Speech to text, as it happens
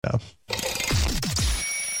Yeah.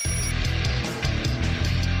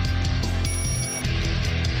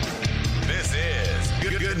 This is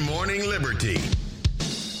Good Morning Liberty.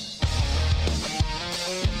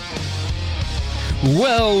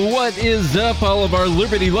 Well, what is up, all of our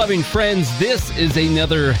liberty-loving friends? This is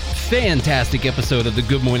another fantastic episode of the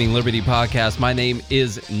Good Morning Liberty podcast. My name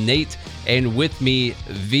is Nate, and with me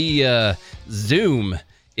via Zoom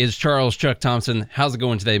is Charles Chuck Thompson. How's it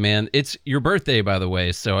going today, man? It's your birthday, by the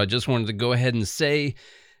way, so I just wanted to go ahead and say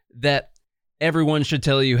that everyone should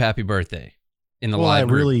tell you happy birthday in the live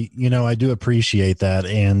group. I do appreciate that,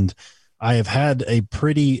 and I have had a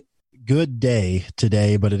pretty good day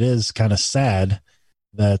today, but it is kind of sad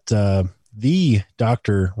that the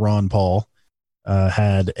Dr. Ron Paul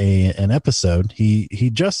had an episode. He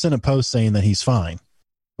just sent a post saying that he's fine,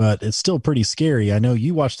 but it's still pretty scary. I know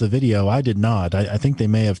you watched the video. I did not. I think they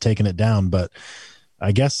may have taken it down, but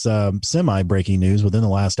I guess semi-breaking news within the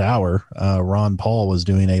last hour, Ron Paul was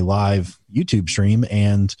doing a live YouTube stream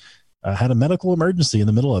and had a medical emergency in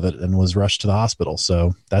the middle of it and was rushed to the hospital.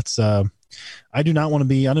 So that's I do not want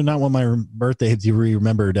my birthday to be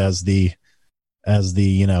remembered as the I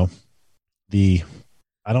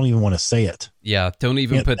don't even want to say it. Yeah, don't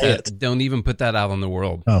even put that out on the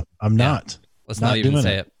world. No, I'm not. Let's not even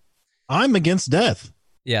say it. I'm against death.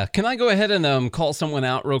 Yeah, can I go ahead and call someone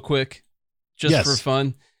out real quick, just for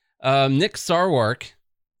fun? Nick Sarwark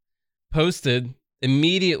posted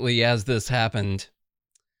immediately as this happened.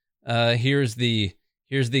 Here's the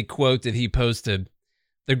quote that he posted.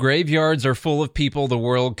 "The graveyards are full of people the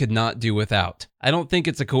world could not do without." I don't think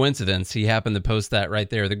it's a coincidence he happened to post that right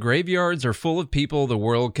there. The graveyards are full of people the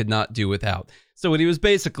world could not do without. So what he was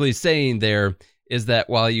basically saying there is that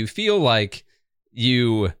while you feel like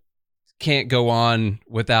you can't go on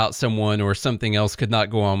without someone or something else could not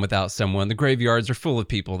go on without someone, the graveyards are full of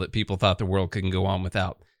people that people thought the world couldn't go on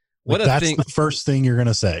without. That's the first thing you're going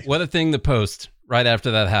to say. What a thing to post right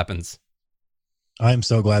after that happens. I'm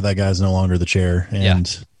so glad that guy's no longer the chair.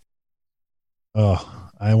 And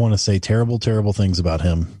I want to say terrible, terrible things about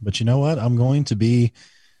him. But you know what? I'm going to be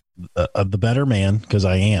the better man because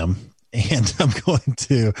I am. And I'm going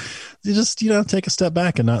to just, take a step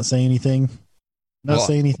back and not say anything.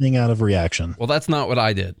 Say anything out of reaction. Well, that's not what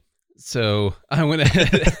I did. So I went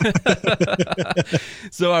ahead.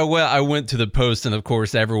 I went to the post, and of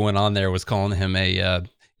course, everyone on there was calling him a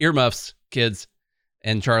earmuffs, kids,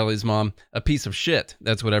 and Charlie's mom a piece of shit.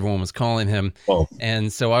 That's what everyone was calling him. Oh.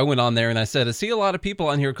 And so I went on there and I said, I see a lot of people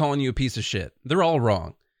on here calling you a piece of shit. They're all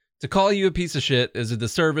wrong. To call you a piece of shit is a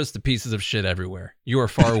disservice to pieces of shit everywhere. You are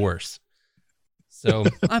far worse. So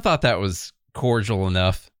I thought that was cordial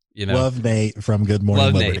enough. Love Nate from Good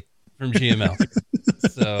Morning Liberty. Nate from GML.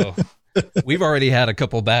 So we've already had a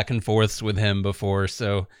couple back and forths with him before.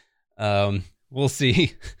 So we'll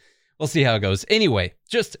see. We'll see how it goes. Anyway,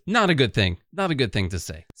 just not a good thing. Not a good thing to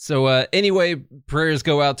say. So anyway, prayers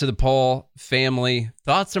go out to the Paul family.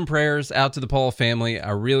 Thoughts and prayers out to the Paul family.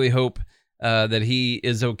 I really hope that he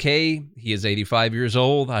is okay. He is 85 years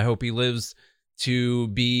old. I hope he lives to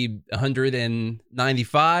be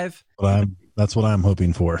 195. That's what I'm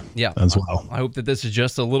hoping for. Yeah, as well. I hope that this is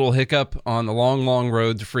just a little hiccup on the long, long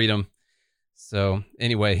road to freedom. So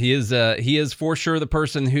anyway, he is for sure the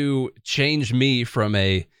person who changed me from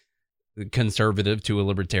a conservative to a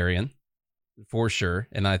libertarian, for sure.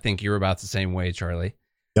 And I think you're about the same way, Charlie.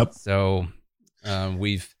 Yep. So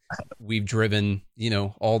we've driven,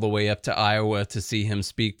 all the way up to Iowa to see him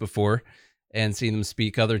speak before and seen him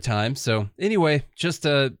speak other times. So anyway, just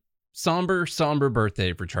a somber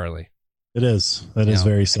birthday for Charlie. It is. That is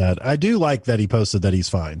very sad. I do like that he posted that he's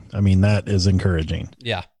fine. I mean, that is encouraging.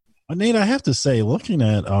 Yeah. Nate, I have to say, looking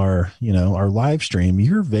at our live stream,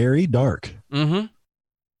 you're very dark. Mm-hmm.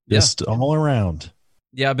 Just all around.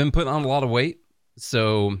 Yeah, I've been putting on a lot of weight,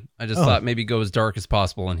 so I just thought maybe go as dark as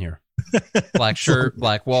possible in here. Black shirt,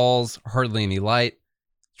 black walls, hardly any light.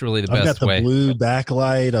 It's really the best way. I've got the blue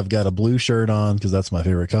backlight. I've got a blue shirt on because that's my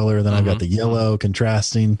favorite color. Then I've got the yellow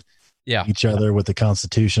contrasting each other with the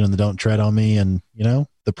Constitution and the Don't Tread on Me, and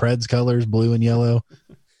the Preds colors, blue and yellow.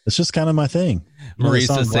 It's just kind of my thing. Maurice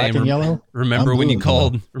is saying, yellow. Remember when you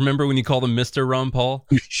called him Mr. Ron Paul?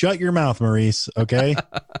 Shut your mouth, Maurice. Okay.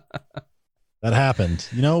 That happened.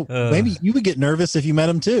 Maybe you would get nervous if you met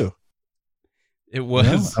him too. It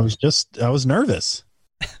was. I was nervous.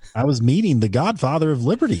 I was meeting the Godfather of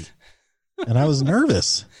Liberty, and I was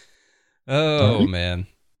nervous. Oh, man.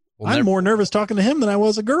 Well, I'm more nervous talking to him than I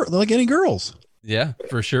was like any girls. Yeah,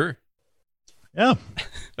 for sure. Yeah.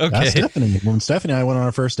 Okay. Stephanie. When Stephanie and I went on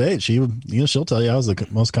our first date, she'll tell you I was the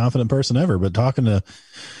most confident person ever. But talking to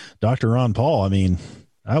Dr. Ron Paul, I mean,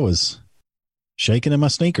 I was shaking in my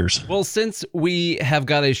sneakers. Well, since we have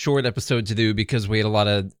got a short episode to do because we had a lot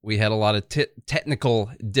of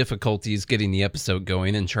technical difficulties getting the episode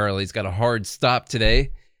going, and Charlie's got a hard stop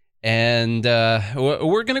today, and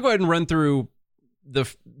we're going to go ahead and run through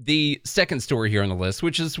the second story here on the list,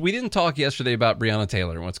 which is we didn't talk yesterday about Breonna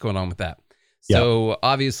Taylor and what's going on with that. So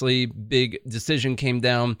obviously, big decision came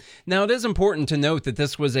down. Now, it is important to note that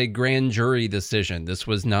this was a grand jury decision. This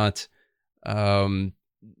was not,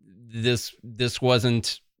 this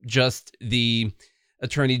wasn't just the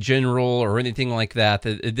attorney general or anything like that.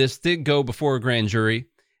 This did go before a grand jury,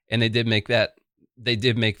 and they did make that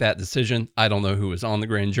decision. I don't know who was on the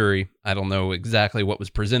grand jury. I don't know exactly what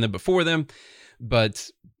was presented before them, but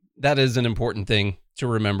that is an important thing to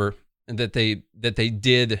remember, and that they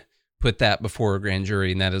did put that before a grand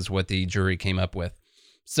jury, and that is what the jury came up with.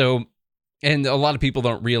 So, and a lot of people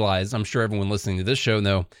don't realize, I'm sure everyone listening to this show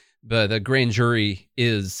know, but the grand jury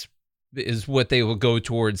is what they will go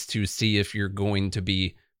towards to see if you're going to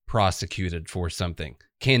be prosecuted for something.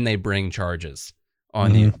 Can they bring charges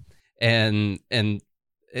on you? And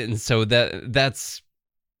so that's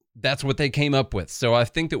what they came up with. So I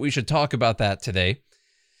think that we should talk about that today.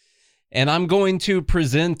 And I'm going to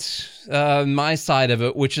present my side of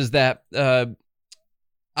it, which is that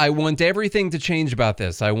I want everything to change about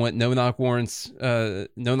this. I want no-knock warrants,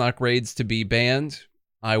 no-knock raids to be banned.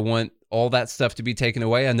 I want all that stuff to be taken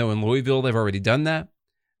away. I know in Louisville they've already done that.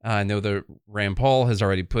 I know that Rand Paul has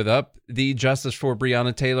already put up the Justice for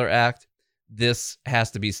Breonna Taylor Act. This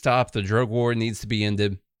has to be stopped. The drug war needs to be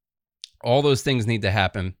ended. All those things need to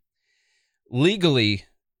happen. Legally,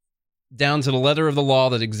 down to the letter of the law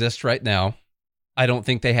that exists right now, I don't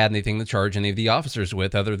think they had anything to charge any of the officers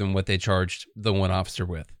with other than what they charged the one officer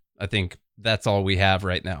with. I think that's all we have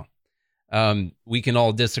right now. We can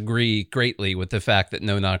all disagree greatly with the fact that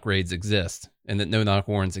no-knock raids exist and that no-knock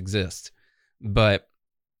warrants exist. But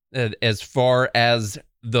as far as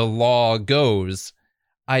the law goes,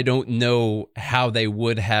 I don't know how they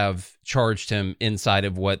would have charged him inside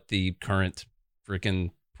of what the current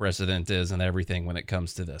freaking precedent is and everything when it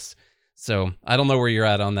comes to this. So I don't know where you're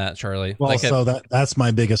at on that, Charlie. Well, that's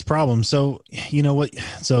my biggest problem. So you know what?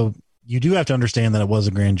 So you do have to understand that it was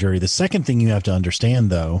a grand jury. The second thing you have to understand,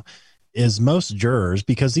 though, is most jurors,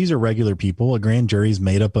 because these are regular people, a grand jury is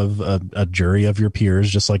made up of a jury of your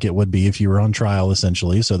peers, just like it would be if you were on trial,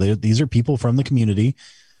 essentially. So these are people from the community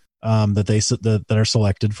that are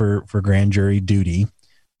selected for grand jury duty.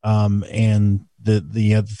 And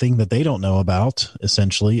the thing that they don't know about,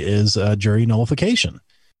 essentially, is jury nullification.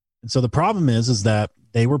 And so the problem is that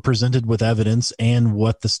they were presented with evidence and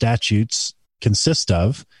what the statutes consist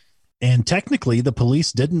of. And technically, the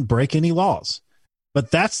police didn't break any laws. But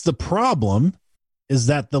that's the problem, is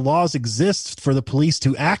that the laws exist for the police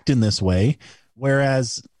to act in this way,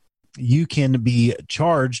 whereas you can be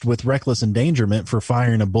charged with reckless endangerment for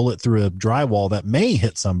firing a bullet through a drywall that may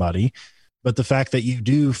hit somebody. But the fact that you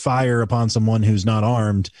do fire upon someone who's not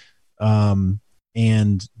armed,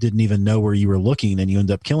 and didn't even know where you were looking, and you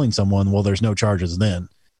end up killing someone, well, there's no charges then.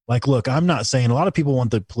 Like, look, I'm not saying, a lot of people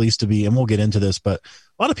want the police to be, and we'll get into this, but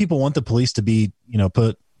a lot of people want the police to be,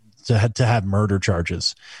 to have murder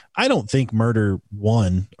charges. I don't think murder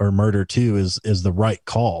 1 or murder 2 is the right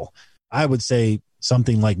call. I would say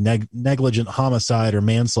something like negligent homicide or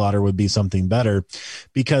manslaughter would be something better,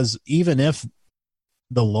 because even if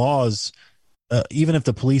the laws, even if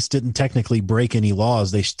the police didn't technically break any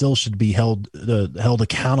laws, they still should be held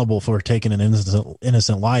accountable for taking an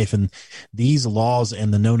innocent life. And these laws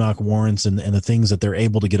and the no-knock warrants and the things that they're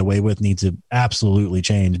able to get away with need to absolutely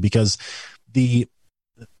change, because the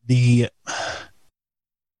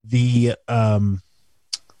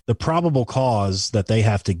probable cause that they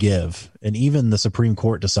have to give, and even the Supreme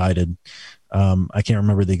Court decided, I can't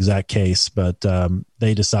remember the exact case, but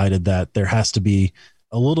they decided that there has to be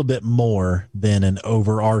a little bit more than an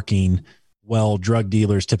overarching, well, drug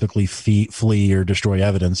dealers typically flee or destroy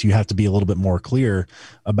evidence. You have to be a little bit more clear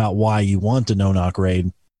about why you want a no-knock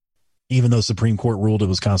raid, even though Supreme Court ruled it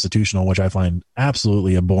was constitutional, which I find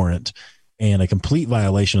absolutely abhorrent and a complete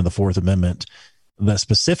violation of the Fourth Amendment, that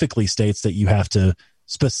specifically states that you have to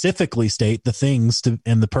specifically state the things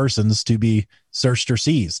and the persons to be searched or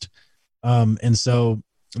seized. And so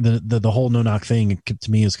the whole no-knock thing,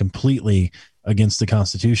 to me, is completely against the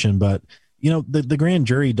Constitution. But the grand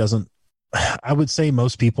jury doesn't, I would say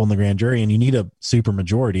most people in the grand jury, and you need a super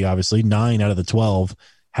majority, obviously 9 out of the 12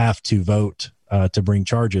 have to vote to bring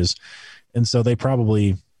charges. And so they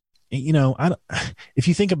probably, if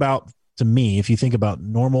you think about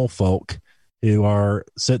normal folk who are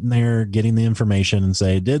sitting there getting the information and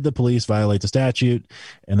say, did the police violate the statute?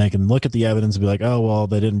 And they can look at the evidence and be like, oh, well,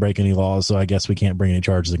 they didn't break any laws, so I guess we can't bring any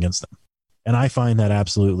charges against them. And I find that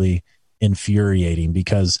absolutely infuriating,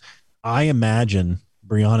 because I imagine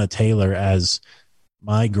Breonna Taylor as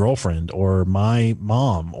my girlfriend or my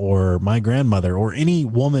mom or my grandmother or any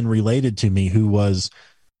woman related to me who was,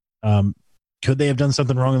 could they have done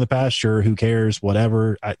something wrong in the past? Sure. Who cares?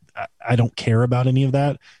 Whatever. I don't care about any of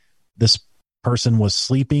that. This person was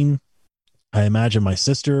sleeping. I imagine my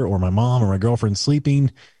sister or my mom or my girlfriend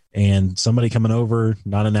sleeping, and somebody coming over,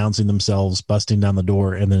 not announcing themselves, busting down the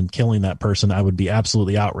door, and then killing that person. I would be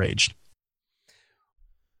absolutely outraged.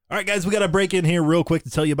 All right, guys, we got to break in here real quick to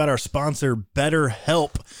tell you about our sponsor,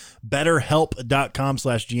 BetterHelp.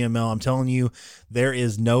 BetterHelp.com/GML. I'm telling you, there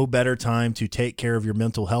is no better time to take care of your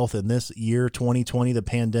mental health in this year, 2020, the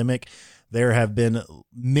pandemic. There have been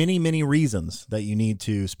many, many reasons that you need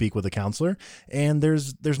to speak with a counselor, and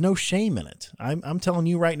there's no shame in it. I'm telling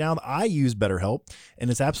you right now, I use BetterHelp, and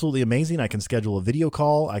it's absolutely amazing. I can schedule a video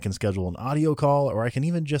call, I can schedule an audio call, or I can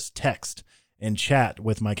even just text and chat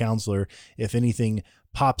with my counselor if anything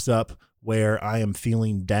pops up where I am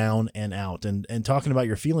feeling down and out. And talking about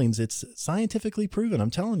your feelings, it's scientifically proven.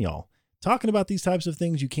 I'm telling y'all, talking about these types of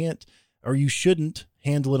things, you can't or you shouldn't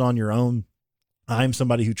handle it on your own. I'm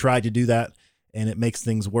somebody who tried to do that, and it makes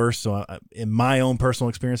things worse. So in my own personal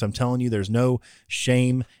experience, I'm telling you, there's no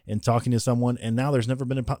shame in talking to someone, and now there's never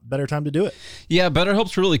been a better time to do it. Yeah,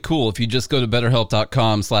 BetterHelp's really cool. If you just go to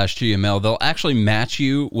BetterHelp.com/GML, they'll actually match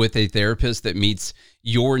you with a therapist that meets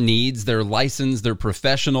your needs. They're licensed, they're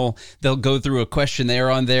professional. They'll go through a questionnaire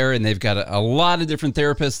on there, and they've got a lot of different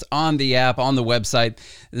therapists on the app, on the website.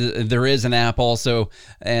 There is an app also,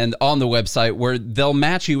 and on the website, where they'll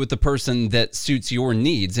match you with the person that suits your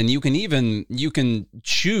needs. And you can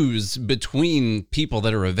choose between people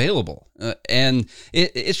that are available. And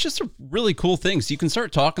it's just a really cool thing. So you can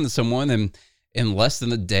start talking to someone in less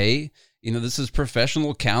than a day. You know, this is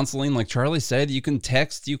professional counseling. Like Charlie said, you can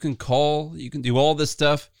text, you can call, you can do all this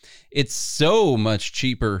stuff. It's so much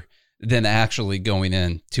cheaper than actually going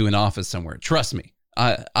in to an office somewhere. Trust me,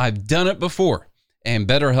 I've done it before, and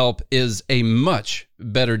BetterHelp is a much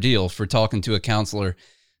better deal for talking to a counselor.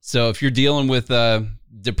 So if you're dealing with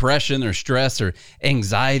depression or stress or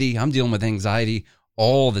anxiety, I'm dealing with anxiety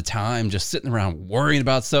all the time, just sitting around worrying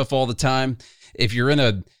about stuff all the time. If you're in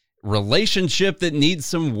a relationship that needs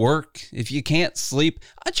some work, if you can't sleep,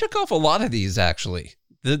 I check off a lot of these actually.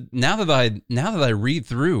 Now that I read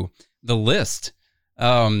through the list,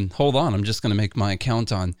 hold on, I'm just going to make my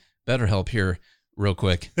account on BetterHelp here real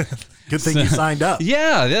quick. Good thing you signed up.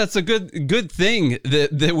 Yeah, that's a good thing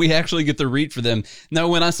that we actually get to read for them. Now,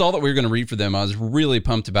 when I saw that we were going to read for them, I was really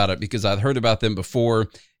pumped about it because I'd heard about them before.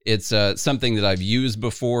 It's something that I've used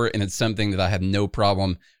before, and it's something that I have no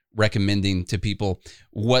problem recommending to people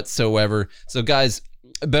whatsoever. So guys,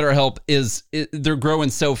 BetterHelp they're growing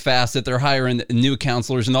so fast that they're hiring new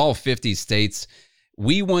counselors in all 50 states.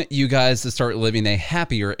 We want you guys to start living a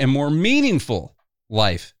happier and more meaningful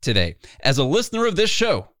life today. As a listener of this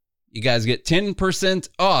show, you guys get 10%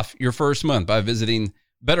 off your first month by visiting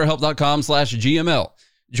BetterHelp.com/GML.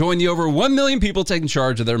 Join the over 1 million people taking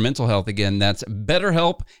charge of their mental health. Again, that's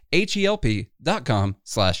BetterHelp,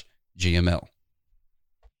 HELP.com/GML.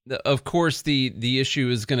 Of course, the issue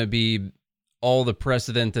is going to be all the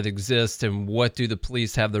precedent that exists and what do the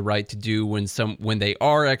police have the right to do when they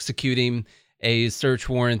are executing a search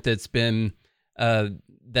warrant that's been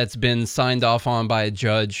signed off on by a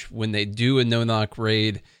judge, when they do a no-knock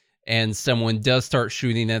raid and someone does start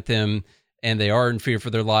shooting at them and they are in fear for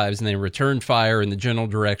their lives and they return fire in the general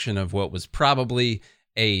direction of what was probably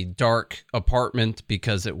a dark apartment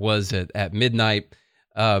because it was at midnight.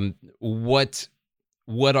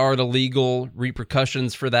 What are the legal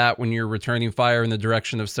repercussions for that when you're returning fire in the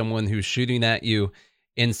direction of someone who's shooting at you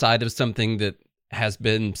inside of something that has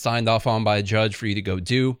been signed off on by a judge for you to go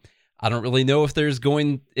do? I don't really know if there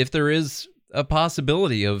is a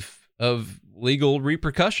possibility of legal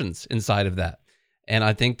repercussions inside of that. And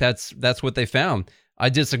I think that's what they found. I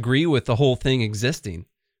disagree with the whole thing existing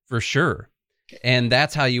for sure. And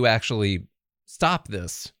that's how you actually stop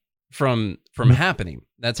this from happening.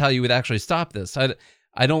 That's how you would actually stop this. We'll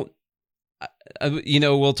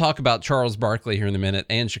talk about Charles Barkley here in a minute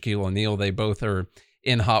and Shaquille O'Neal. They both are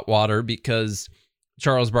in hot water because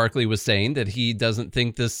Charles Barkley was saying that he doesn't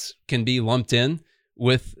think this can be lumped in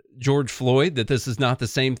with George Floyd, that this is not the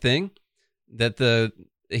same thing, that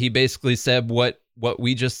he basically said what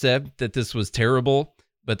we just said, that this was terrible,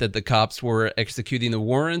 but that the cops were executing the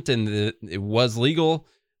warrant and that it was legal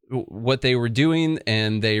what they were doing,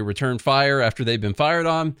 and they returned fire after they've been fired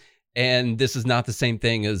on. And this is not the same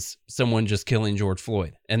thing as someone just killing George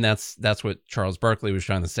Floyd. And that's what Charles Barkley was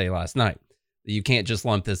trying to say last night. You can't just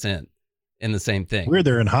lump this in the same thing. We're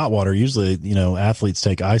there in hot water. Usually, athletes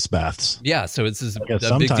take ice baths. Yeah, so it's a big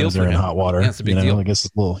sometimes deal for they're him. in hot water. Yeah, it's a big deal. I guess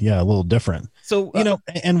it's a little different. So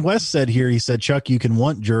and Wes said here, he said, Chuck, you can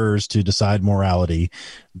want jurors to decide morality,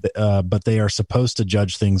 but they are supposed to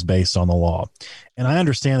judge things based on the law. And I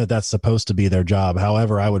understand that that's supposed to be their job.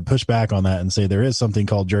 However, I would push back on that and say there is something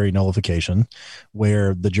called jury nullification,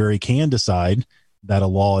 where the jury can decide that a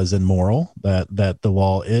law is immoral, that the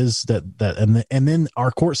law is and then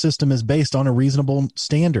our court system is based on a reasonable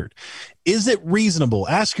standard. Is it reasonable?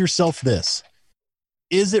 Ask yourself this.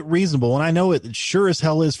 Is it reasonable? And I know it sure as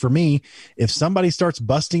hell is for me. If somebody starts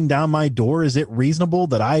busting down my door, is it reasonable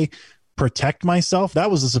that I protect myself?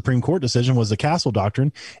 That was the Supreme Court decision, was the Castle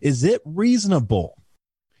Doctrine. Is it reasonable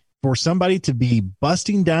for somebody to be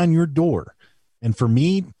busting down your door, and for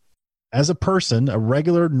me, as a person, a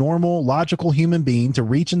regular, normal, logical human being, to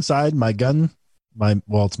reach inside my gun,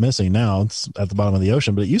 it's missing now, it's at the bottom of the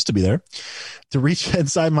ocean, but it used to be there, to reach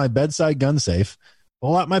inside my bedside gun safe,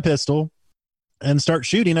 pull out my pistol, and start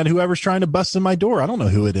shooting at whoever's trying to bust in my door? I don't know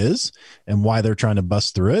who it is and why they're trying to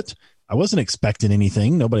bust through it. I wasn't expecting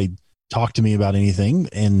anything. Nobody talked to me about anything.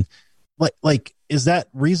 And like, is that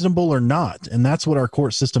reasonable or not? And that's what our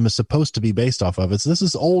court system is supposed to be based off of. This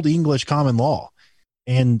is old English common law.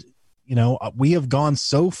 And we have gone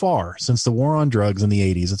so far since the war on drugs in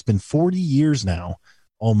the 80s. It's been 40 years now,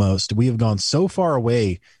 almost. We have gone so far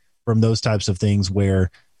away from those types of things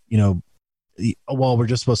where, we're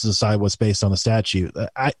just supposed to decide what's based on the statute.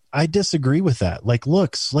 I disagree with that. Like,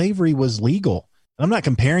 look, slavery was legal. I'm not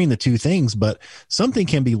comparing the two things, but something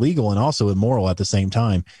can be legal and also immoral at the same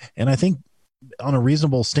time. And I think on a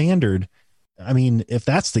reasonable standard, I mean, if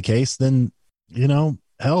that's the case, then,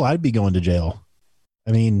 hell, I'd be going to jail.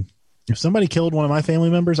 I mean, if somebody killed one of my family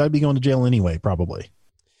members, I'd be going to jail anyway, probably.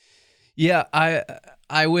 Yeah,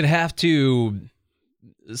 I would have to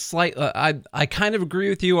I kind of agree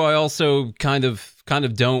with you. I also kind of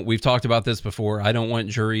don't. We've talked about this before. I don't want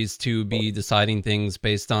juries to be deciding things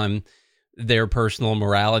based on their personal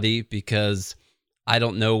morality, because I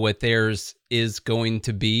don't know what theirs is going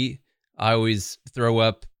to be. I always throw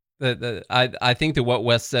up that I think that what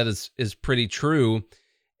Wes said is pretty true.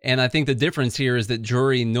 And I think the difference here is that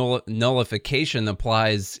jury nullification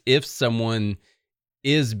applies if someone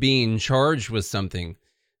is being charged with something.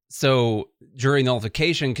 So jury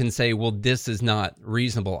nullification can say, well, this is not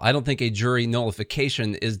reasonable. I don't think a jury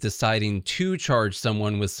nullification is deciding to charge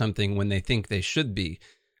someone with something when they think they should be.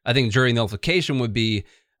 I think jury nullification would be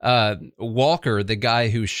Walker, the guy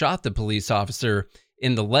who shot the police officer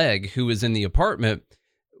in the leg, who was in the apartment.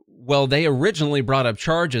 Well, they originally brought up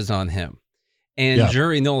charges on him. And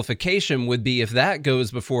jury nullification would be, if that goes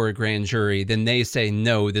before a grand jury, then they say,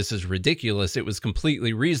 no, this is ridiculous. It was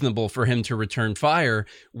completely reasonable for him to return fire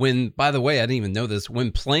when, by the way, I didn't even know this,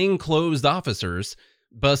 when plainclothes officers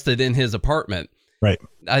busted in his apartment. Right.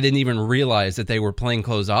 I didn't even realize that they were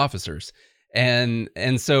plainclothes officers. And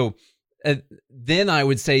so then I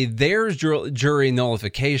would say there's jury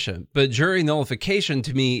nullification. But jury nullification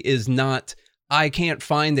to me is not, I can't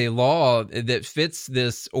find a law that fits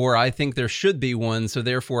this, or I think there should be one, so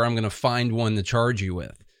therefore I'm going to find one to charge you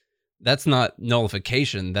with. That's not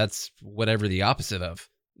nullification. That's whatever the opposite of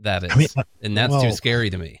that is. I mean, and that's too scary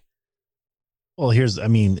to me. Well,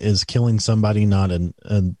 is killing somebody not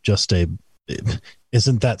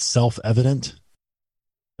isn't that self-evident?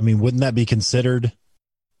 I mean, wouldn't that be considered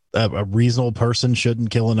a reasonable person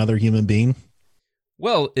shouldn't kill another human being?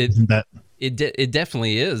 Well, it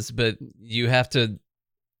definitely is, but you have to,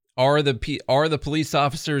 are the police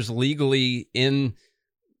officers legally in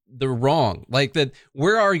the wrong? Like, that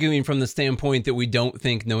we're arguing from the standpoint that we don't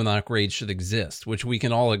think no-knock raids should exist, which we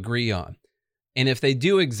can all agree on. And if they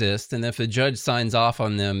do exist, and if the judge signs off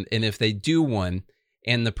on them, and if they do one,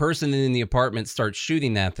 and the person in the apartment starts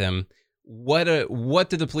shooting at them, what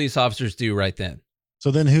do the police officers do right then? So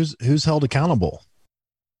then who's held accountable?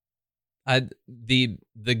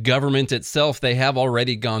 The government itself, they have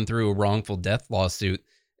already gone through a wrongful death lawsuit,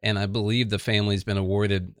 and I believe the family's been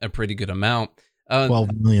awarded a pretty good amount.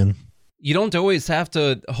 $12 million. You don't always have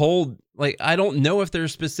to hold, like, I don't know if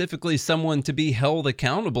there's specifically someone to be held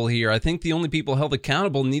accountable here. I think the only people held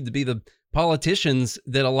accountable need to be the politicians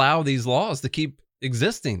that allow these laws to keep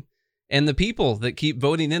existing, and the people that keep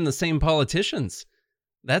voting in the same politicians.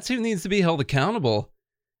 That's who needs to be held accountable.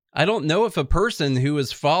 I don't know if a person who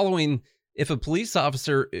is following, if a police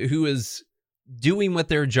officer who is doing what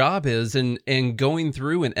their job is and going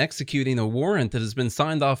through and executing a warrant that has been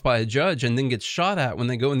signed off by a judge and then gets shot at when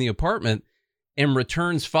they go in the apartment, and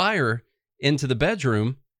returns fire into the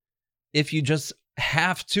bedroom if you just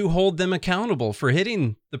have to hold them accountable for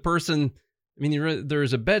hitting the person. I mean,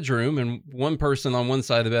 there's a bedroom and one person on one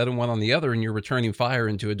side of the bed and one on the other, and you're returning fire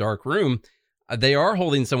into a dark room. They are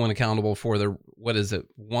holding someone accountable for the, what is it,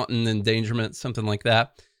 wanton endangerment, something like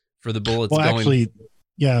that, for the bullets going. Actually,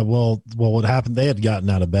 yeah, well, what happened, they had gotten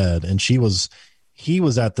out of bed, and he was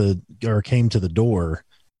came to the door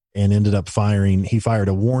and ended up firing. He fired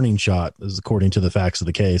a warning shot, as according to the facts of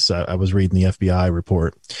the case. I was reading the FBI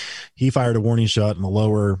report. He fired a warning shot in the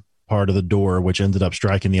lower part of the door, which ended up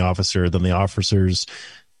striking the officer. Then the officers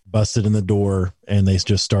busted in the door and they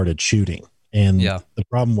just started shooting. And the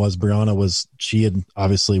problem was she had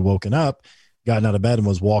obviously woken up, gotten out of bed, and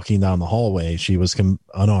was walking down the hallway. She was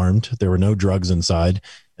unarmed. There were no drugs inside.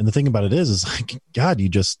 And the thing about it is like, God, you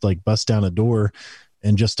just like bust down a door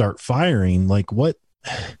and just start firing. Like what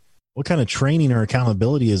kind of training or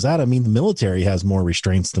accountability is that? I mean, the military has more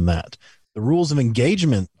restraints than that. The rules of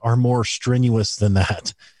engagement are more strenuous than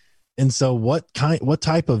that. And so what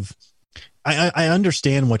type of, I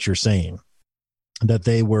understand what you're saying, that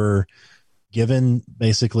they were given,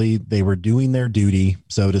 basically they were doing their duty,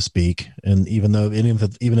 so to speak. And even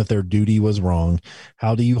if their duty was wrong,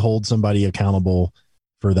 how do you hold somebody accountable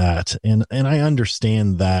for that? And I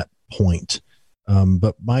understand that point.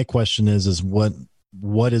 But my question is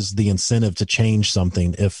what is the incentive to change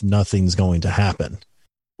something if nothing's going to happen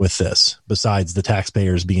with this, besides the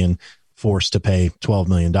taxpayers being forced to pay $12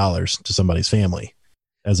 million to somebody's family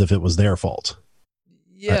as if it was their fault?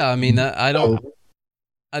 Yeah. I mean, I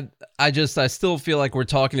still feel like we're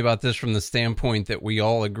talking about this from the standpoint that we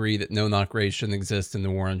all agree that no-knock raids shouldn't exist and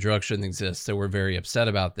the war on drugs shouldn't exist. So we're very upset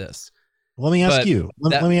about this. Let me ask you,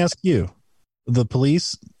 the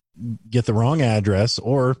police get the wrong address,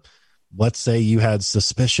 or let's say you had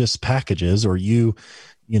suspicious packages, or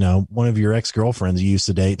one of your ex-girlfriends you used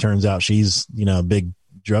to date, turns out she's, a big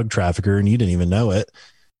drug trafficker and you didn't even know it.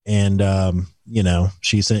 And,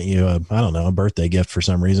 she sent you a birthday gift for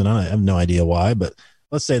some reason. I have no idea why, but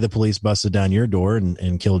let's say the police busted down your door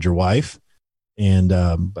and killed your wife. And,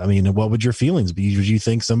 what would your feelings be? Would you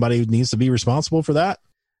think somebody needs to be responsible for that?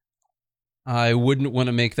 I wouldn't want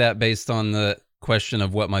to make that based on the question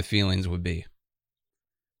of what my feelings would be.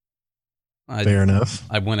 Fair enough.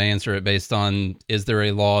 I want to answer it based on, is there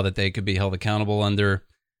a law that they could be held accountable under?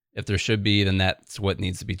 If there should be, then that's what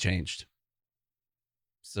needs to be changed.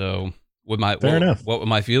 So what would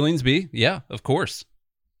my feelings be? Yeah, of course.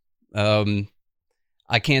 I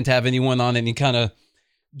can't have anyone on any kind of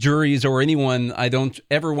juries or anyone. I don't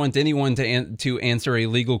ever want anyone to answer a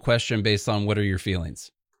legal question based on what are your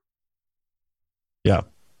feelings. Yeah,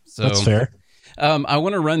 so that's fair. I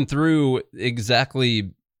want to run through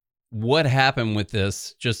exactly what happened with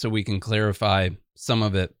this, just so we can clarify some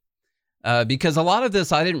of it. Because a lot of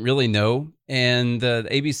this I didn't really know, and the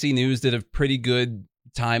ABC News did a pretty good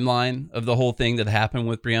timeline of the whole thing that happened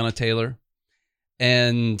with Breonna Taylor.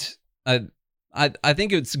 And I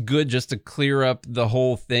think it's good just to clear up the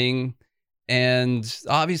whole thing. And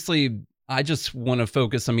obviously, I just want to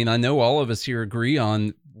focus. I mean, I know all of us here agree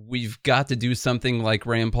on we've got to do something like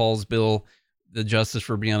Rand Paul's bill, the Justice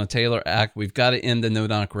for Breonna Taylor Act. We've got to end the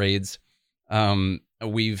no-knock raids. I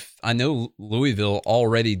know Louisville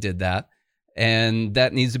already did that, and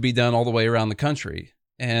that needs to be done all the way around the country.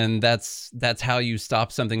 And that's how you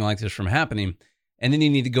stop something like this from happening. And then you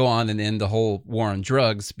need to go on and end the whole war on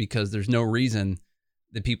drugs, because there's no reason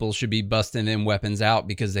that people should be busting in weapons out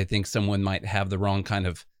because they think someone might have the wrong kind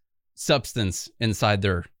of substance inside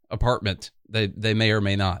their apartment. They may or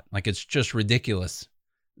may not. Like, it's just ridiculous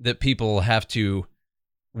that people have to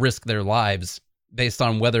risk their lives based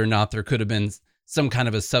on whether or not there could have been some kind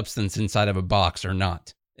of a substance inside of a box or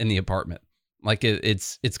not in the apartment. Like,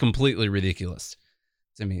 it's completely ridiculous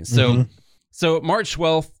to me. So March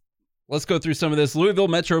 12th, let's go through some of this. Louisville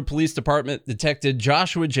Metro Police Department Detective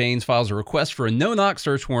Joshua Janes files a request for a no-knock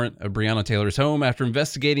search warrant of Breonna Taylor's home after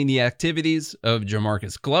investigating the activities of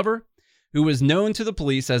Jamarcus Glover, who was known to the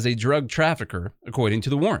police as a drug trafficker, according to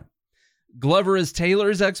the warrant. Glover is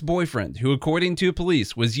Taylor's ex-boyfriend, who, according to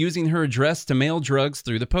police, was using her address to mail drugs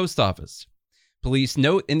through the post office. Police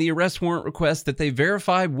note in the arrest warrant request that they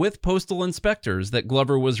verified with postal inspectors that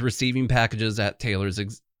Glover was receiving packages at Taylor's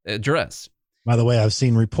address. By the way, I've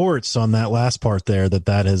seen reports on that last part there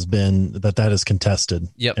that is contested.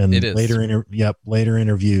 Yep, and it is. Later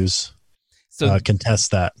interviews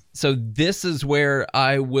contest that. So this is where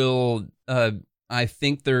I will. I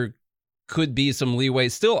think there could be some leeway.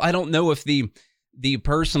 Still, I don't know if the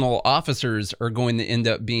personal officers are going to end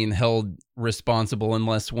up being held responsible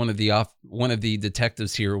unless one of the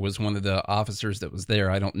detectives here was one of the officers that was there.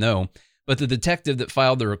 I don't know. But the detective that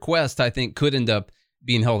filed the request, I think, could end up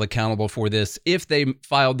being held accountable for this. If they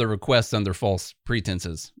filed the request under false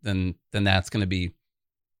pretenses, then that's going to be,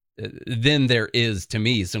 then there is, to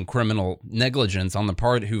me, some criminal negligence on the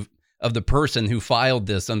part of the person who filed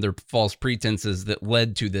this under false pretenses that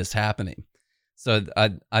led to this happening. So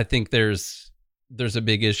I think there's a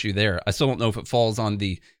big issue there. I still don't know if it falls on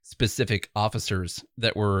the specific officers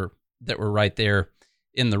that were right there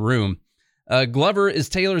in the room. Glover is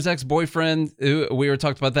Taylor's ex-boyfriend. We already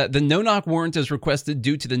talked about that. The no-knock warrant is requested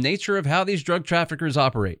due to the nature of how these drug traffickers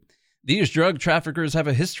operate. These drug traffickers have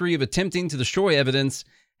a history of attempting to destroy evidence,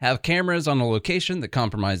 have cameras on a location that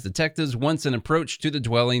compromise detectives once an approach to the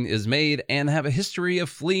dwelling is made, and have a history of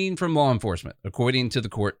fleeing from law enforcement, according to the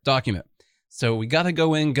court document. So we got to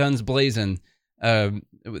go in guns blazing.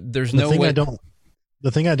 There's no way. The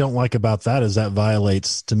thing I don't like about that is that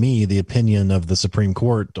violates, to me, the opinion of the Supreme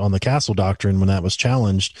Court on the Castle Doctrine when that was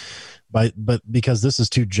challenged, but because this is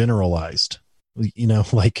too generalized,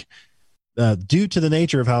 like due to the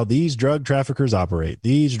nature of how these drug traffickers operate,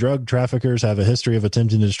 these drug traffickers have a history of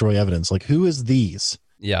attempting to destroy evidence. Like, who is these?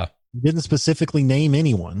 Yeah, you didn't specifically name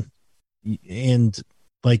anyone, and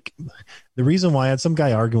like the reason why I had some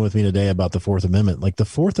guy arguing with me today about the Fourth Amendment, like the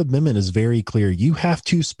Fourth Amendment is very clear. You have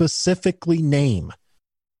to specifically name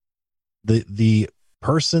the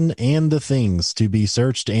person and the things to be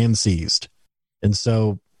searched and seized. And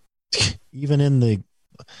so even in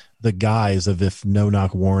the guise of if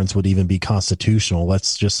no-knock warrants would even be constitutional,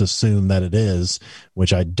 let's just assume that it is,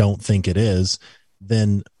 which I don't think it is,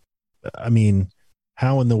 then, I mean,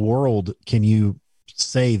 how in the world can you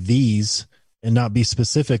say these and not be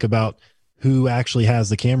specific about who actually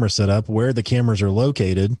has the camera set up, where the cameras are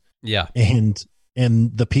located, and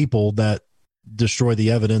the people that destroy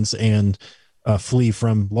the evidence and flee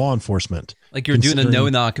from law enforcement? Like you're doing a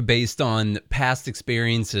no-knock based on past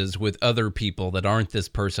experiences with other people that aren't this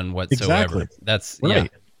person whatsoever. Exactly. That's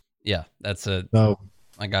right. Yeah. That's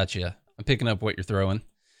I got you. I'm picking up what you're throwing.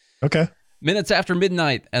 Okay. Minutes after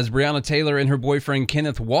midnight, as Breonna Taylor and her boyfriend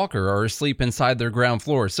Kenneth Walker are asleep inside their ground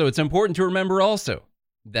floor. So it's important to remember also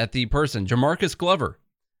that the person, Jamarcus Glover,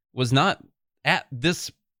 was not at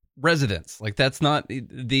this residence. Like, that's not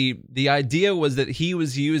the idea. Was that he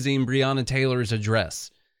was using Breonna Taylor's address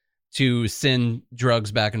to send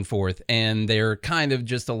drugs back and forth, and they're kind of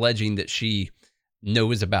just alleging that she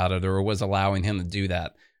knows about it or was allowing him to do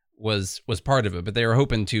that was part of it. But they were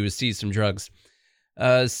hoping to seize some drugs.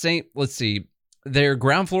 Their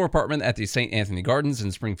ground floor apartment at the St. Anthony Gardens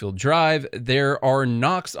in Springfield Drive. There are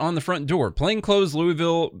knocks on the front door. Plainclothes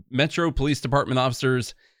Louisville Metro Police Department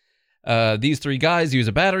officers. These three guys use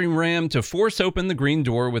a battering ram to force open the green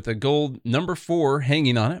door with a gold number 4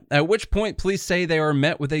 hanging on it, at which point police say they are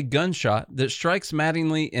met with a gunshot that strikes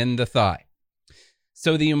Mattingly in the thigh.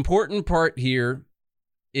 So the important part here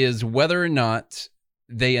is whether or not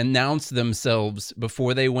they announced themselves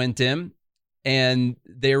before they went in, and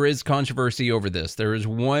there is controversy over this. There is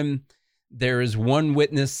one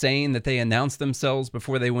witness saying that they announced themselves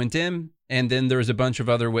before they went in, and then there's a bunch of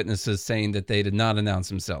other witnesses saying that they did not announce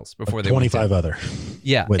themselves before they went in. 25 other.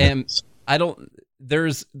 Yeah, witnesses. And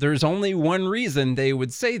there's only one reason they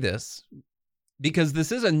would say this, because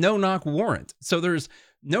this is a no-knock warrant. So there's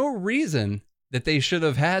no reason that they should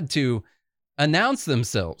have had to announce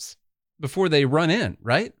themselves before they run in,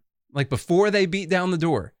 right? Like before they beat down the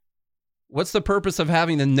door. What's the purpose of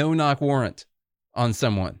having a no-knock warrant on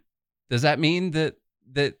someone? Does that mean that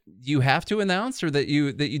you have to announce, or that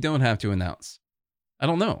you don't have to announce? I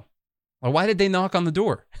don't know. Well, why did they knock on the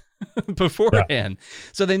door beforehand? Yeah.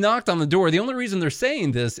 So they knocked on the door. The only reason they're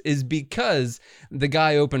saying this is because the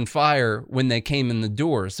guy opened fire when they came in the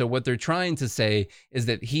door. So what they're trying to say is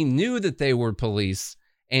that he knew that they were police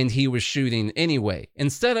and he was shooting anyway,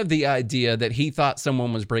 instead of the idea that he thought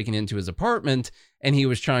someone was breaking into his apartment and he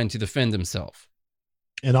was trying to defend himself.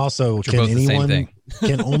 And also, can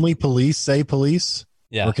only police say police?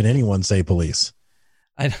 Yeah. Or can anyone say police?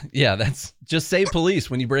 That's just say police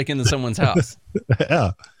when you break into someone's house.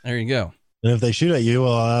 Yeah. There you go. And if they shoot at you,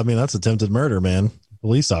 well, I mean, that's attempted murder, man.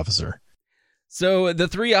 Police officer. So the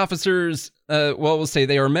three officers, we'll say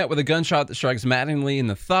they are met with a gunshot that strikes Mattingly in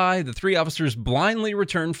the thigh. The three officers blindly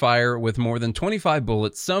return fire with more than 25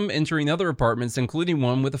 bullets, some entering other apartments, including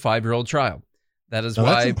one with a 5-year-old child. That is why...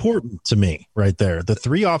 That's important to me right there. The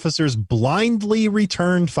three officers blindly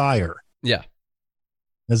returned fire. Yeah.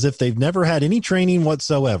 As if they've never had any training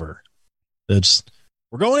whatsoever.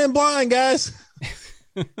 We're going in blind, guys.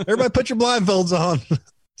 Everybody put your blindfolds on.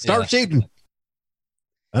 Start shooting.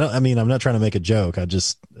 I'm not trying to make a joke.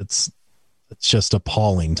 It's just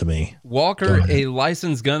appalling to me. Walker, a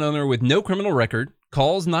licensed gun owner with no criminal record,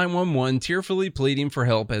 calls 911, tearfully pleading for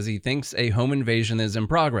help as he thinks a home invasion is in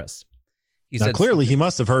progress. He said, clearly he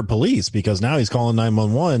must have heard police, because now he's calling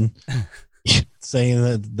 911 saying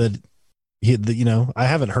that I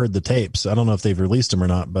haven't heard the tapes. I don't know if they've released them or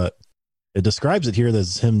not, but it describes it here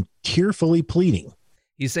as him tearfully pleading.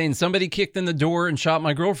 He's saying somebody kicked in the door and shot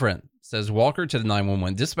my girlfriend, says Walker to the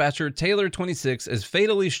 911 dispatcher. Taylor, 26, is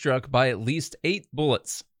fatally struck by at least 8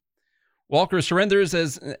 bullets. Walker surrenders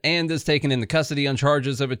and is taken into custody on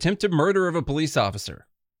charges of attempted murder of a police officer,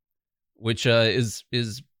 which is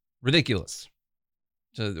ridiculous.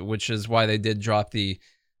 So, which is why they did drop the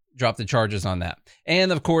charges on that.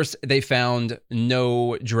 And of course, they found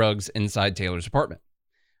no drugs inside Taylor's apartment.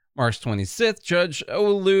 March 26th, Judge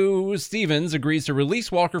Olu Stevens agrees to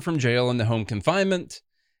release Walker from jail into home confinement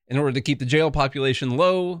in order to keep the jail population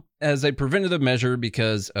low as a preventative measure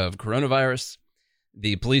because of coronavirus.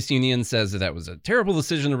 The police union says that was a terrible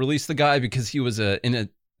decision to release the guy because he was a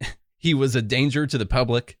danger to the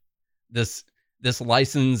public. This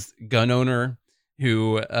licensed gun owner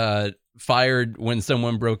who fired when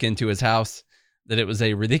someone broke into his house, that it was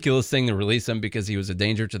a ridiculous thing to release him because he was a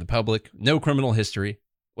danger to the public. No criminal history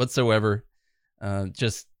whatsoever.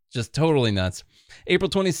 Just totally nuts. April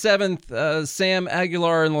 27th, Sam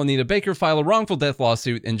Aguilar and Lonita Baker file a wrongful death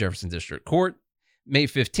lawsuit in Jefferson District Court. May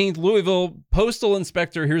 15th, Louisville Postal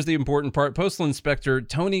Inspector, here's the important part, Postal Inspector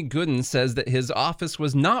Tony Gooden says that his office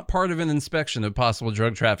was not part of an inspection of possible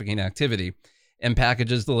drug trafficking activity and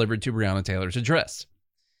packages delivered to Breonna Taylor's address.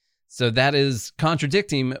 So that is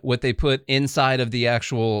contradicting what they put inside of the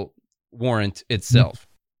actual warrant itself,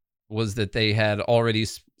 was that they had already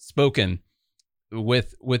spoken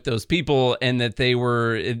with those people and that they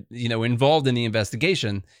were, involved in the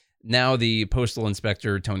investigation. Now the Postal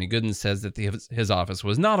Inspector, Tony Gooden, says that his office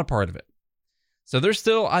was not a part of it. So there's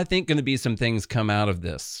still, I think, going to be some things come out of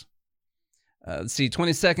this. Let's see,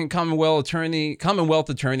 22nd, Commonwealth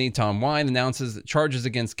Attorney Tom Wine announces that charges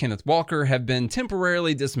against Kenneth Walker have been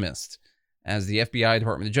temporarily dismissed as the FBI,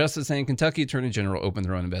 Department of Justice, and Kentucky Attorney General opened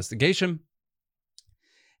their own investigation.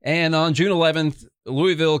 And on June 11th,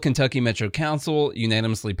 Louisville, Kentucky Metro Council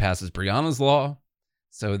unanimously passes Breonna's Law.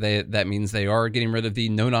 So that means they are getting rid of the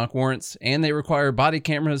no-knock warrants, and they require body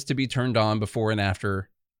cameras to be turned on before and after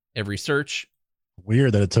every search.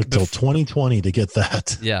 Weird that it took till 2020 to get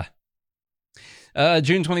that. Yeah.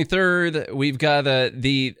 June 23rd, we've got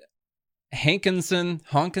the Hankinson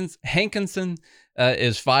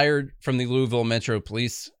is fired from the Louisville Metro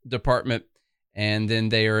Police Department, and then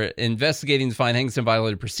they are investigating to find Hankinson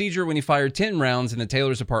violated procedure when he fired 10 rounds in the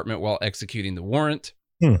Taylor's apartment while executing the warrant.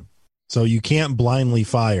 So you can't blindly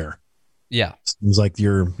fire. Yeah. Seems like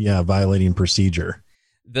you're violating procedure.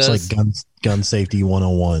 It's like gun safety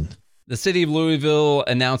 101. The city of Louisville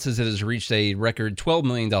announces it has reached a record $12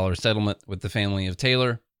 million settlement with the family of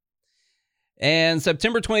Taylor. And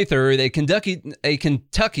September 23rd, a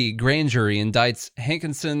Kentucky grand jury indicts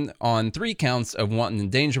Hankinson on 3 counts of wanton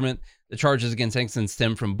endangerment. The charges against Hankinson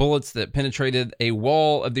stem from bullets that penetrated a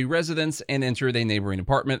wall of the residence and entered a neighboring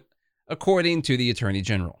apartment, according to the Attorney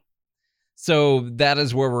General. So that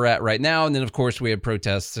is where we're at right now. And then, of course, we have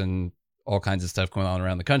protests and all kinds of stuff going on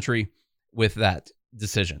around the country with that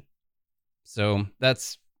decision. So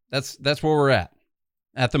that's where we're at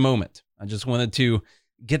the moment. I just wanted to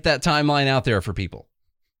get that timeline out there for people.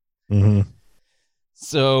 Mm-hmm.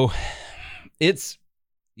 So it's,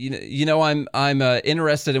 I'm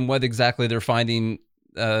interested in what exactly they're finding,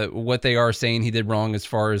 what they are saying he did wrong as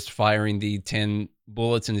far as firing the 10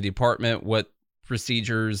 bullets in the apartment, what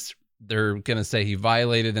procedures they're going to say he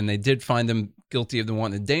violated, and they did find him guilty of the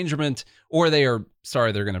wanton endangerment, or they're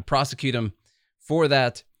going to prosecute him for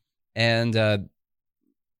that. And, I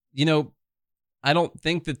don't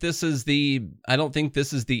think this is the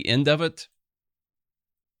end of it.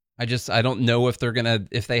 I don't know if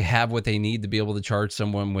if they have what they need to be able to charge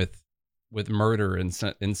someone with murder in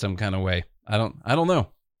some kind of way. I don't know.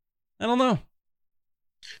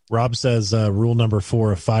 Rob says, rule number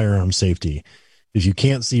 4 of firearm safety. If you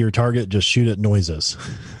can't see your target, just shoot at noises.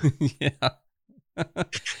 Yeah.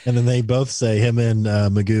 And then they both say, him and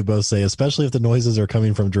Magoo both say, especially if the noises are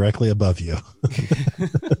coming from directly above you.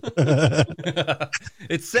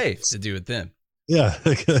 It's safe to do it then. Yeah.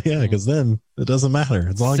 Yeah. Because then it doesn't matter.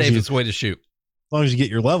 As long safest way to shoot. As long as you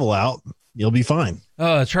get your level out, you'll be fine.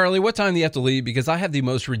 Charlie, what time do you have to leave? Because I have the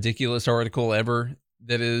most ridiculous article ever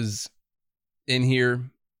that is in here.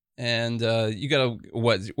 And you got to,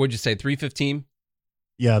 what'd you say, 3:15?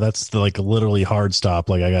 Yeah, that's literally hard stop.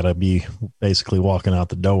 Like I got to be basically walking out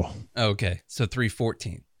the door. Okay. So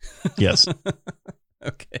 3:14. Yes.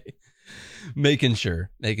 Okay. Making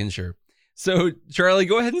sure. So, Charlie,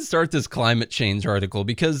 go ahead and start this climate change article,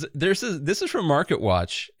 because this is from Market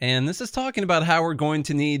Watch, and this is talking about how we're going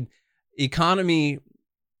to need economy,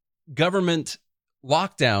 government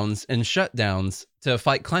lockdowns and shutdowns to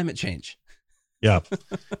fight climate change. Yeah.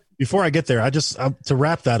 Before I get there, to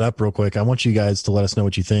wrap that up real quick, I want you guys to let us know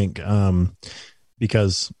what you think,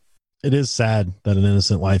 because it is sad that an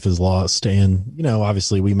innocent life is lost. And,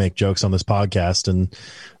 obviously we make jokes on this podcast. And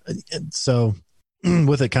so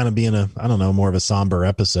with it kind of being more of a somber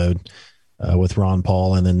episode with Ron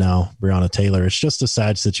Paul and then now Breonna Taylor, it's just a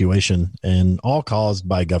sad situation and all caused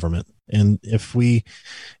by government. And if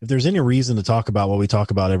there's any reason to talk about what we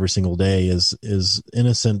talk about every single day is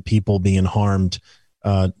innocent people being harmed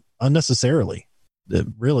unnecessarily,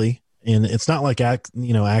 really. And it's not like,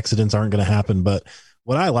 accidents aren't going to happen. But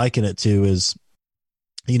what I liken it to is,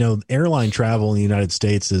 airline travel in the United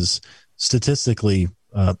States is statistically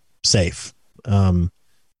safe.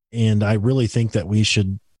 And I really think that we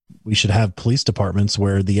should have police departments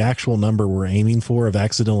where the actual number we're aiming for of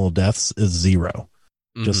accidental deaths is 0.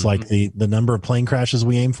 Just like the number of plane crashes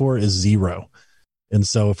we aim for is 0. And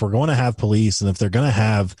so if we're going to have police and if they're going to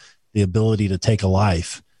have the ability to take a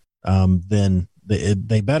life, then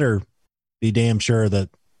they better be damn sure that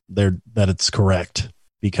it's correct,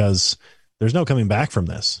 because there's no coming back from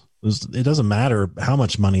this. It doesn't matter how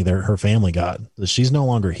much money her family got. She's no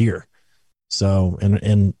longer here. So,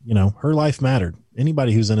 and her life mattered.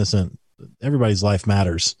 Anybody who's innocent, everybody's life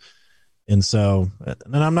matters. And so,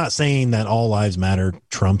 and I'm not saying that all lives matter,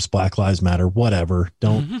 Trump's Black Lives Matter, whatever.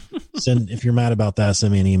 Don't if you're mad about that,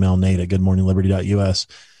 send me an email, Nate@goodmorningliberty.us.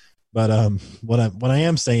 But what I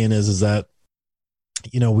am saying is that,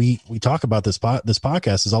 we talk about this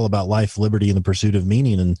podcast is all about life, liberty, and the pursuit of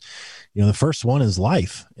meaning. And, the first one is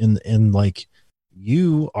life. And like,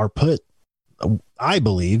 I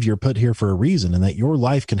believe you're put here for a reason, and that your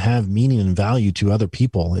life can have meaning and value to other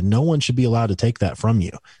people. And no one should be allowed to take that from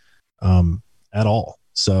you at all.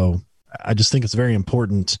 So I just think it's very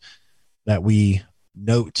important that we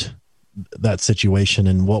note that situation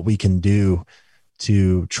and what we can do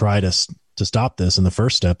to try to stop this. And the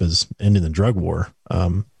first step is ending the drug war.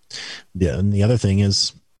 And the other thing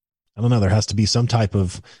is, I don't know, there has to be some type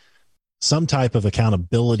of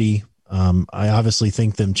accountability. I obviously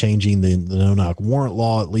think them changing the no-knock warrant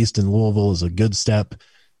law, at least in Louisville, is a good step.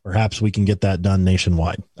 Perhaps we can get that done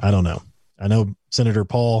nationwide. I don't know. I know Senator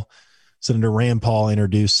Rand Paul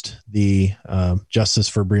introduced the Justice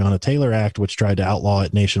for Breonna Taylor Act, which tried to outlaw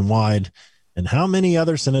it nationwide. And how many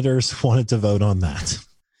other senators wanted to vote on that?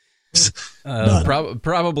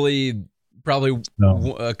 Probably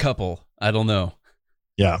no. A couple. I don't know.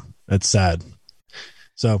 Yeah, it's sad.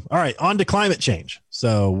 So, all right, on to climate change.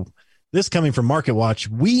 So this coming from Market Watch,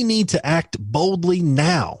 we need to act boldly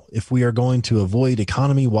now if we are going to avoid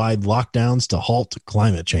economy-wide lockdowns to halt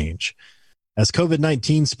climate change. As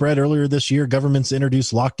COVID-19 spread earlier this year, governments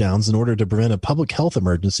introduced lockdowns in order to prevent a public health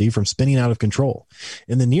emergency from spinning out of control.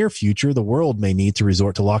 In the near future, the world may need to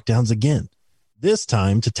resort to lockdowns again, this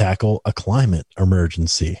time to tackle a climate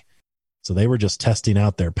emergency. So they were just testing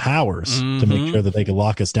out their powers to make sure that they could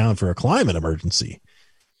lock us down for a climate emergency.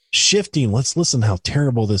 Let's listen how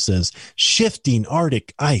terrible this is. Shifting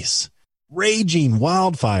Arctic ice, raging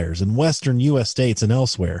wildfires in western U.S. states and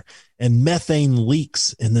elsewhere, and methane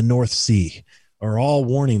leaks in the North Sea are all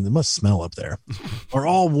warning, they must smell up there, are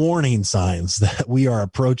all warning signs that we are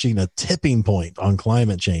approaching a tipping point on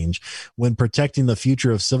climate change, when protecting the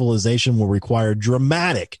future of civilization will require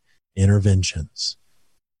dramatic interventions.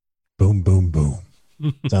 Boom, boom, boom.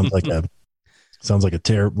 Sounds like a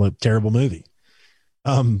terrible movie.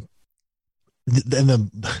 And the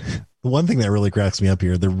one thing that really cracks me up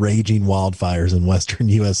here, the raging wildfires in western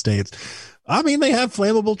U.S. states. I mean, they have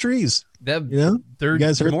flammable trees. They're you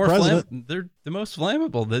guys heard the president. They're the most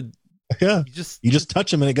flammable. Yeah, you just touch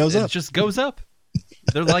them and it goes up. It just goes up.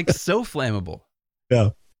 They're like so flammable. Yeah.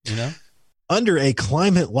 Under a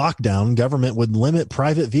climate lockdown, government would limit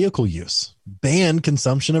private vehicle use, ban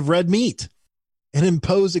consumption of red meat, and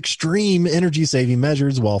impose extreme energy-saving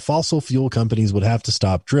measures, while fossil fuel companies would have to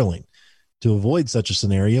stop drilling. To avoid such a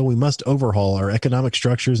scenario, we must overhaul our economic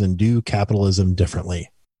structures and do capitalism differently.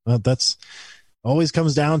 That's always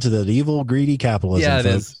comes down to that evil, greedy capitalism. Yeah, it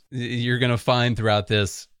folks. is. You're going to find throughout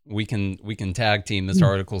this, we can tag team this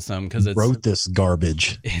article some, because it wrote this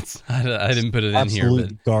garbage. I didn't put it in here,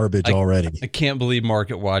 but garbage already. I can't believe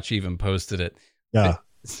Market Watch even posted it. Yeah.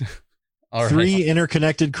 All right. 3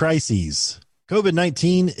 interconnected crises.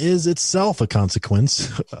 COVID-19 is itself a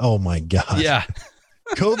consequence. Oh my God. Yeah.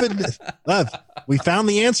 We found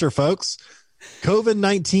the answer, folks.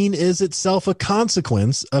 COVID-19 is itself a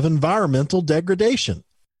consequence of environmental degradation.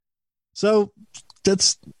 So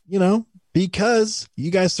that's, because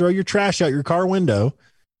you guys throw your trash out your car window,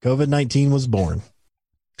 COVID-19 was born.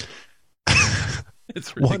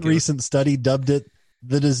 It's One recent study dubbed it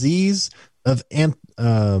the disease of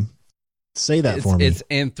say that for me. It's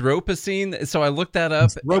Anthropocene. So I looked that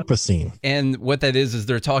up. Anthropocene. And what that is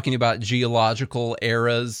they're talking about geological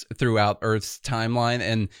eras throughout Earth's timeline.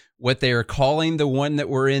 And what they are calling the one that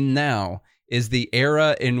we're in now is the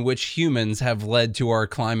era in which humans have led to our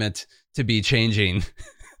climate to be changing.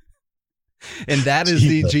 And that is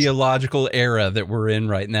the geological era that we're in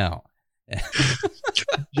right now.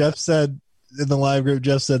 Jeff said in the live group,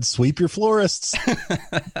 sweep your florists.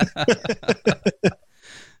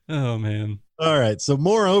 Oh, man. All right. So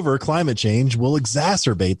moreover, climate change will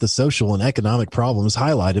exacerbate the social and economic problems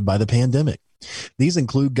highlighted by the pandemic. These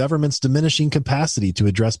include government's diminishing capacity to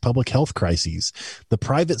address public health crises, the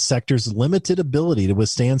private sector's limited ability to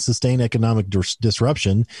withstand sustained economic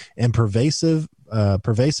disruption, and pervasive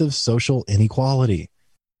social inequality.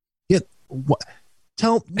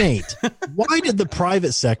 Tell Nate, why did the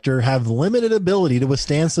private sector have limited ability to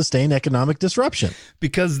withstand sustained economic disruption?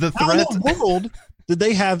 Because the threat. How in the world did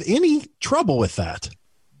they have any trouble with that?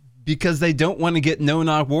 Because they don't want to get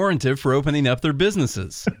no-knock warranted for opening up their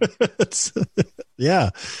businesses.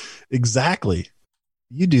 Yeah, exactly.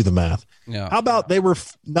 You do the math. Yeah. How about they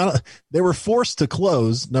were forced to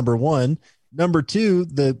close, number one. Number two,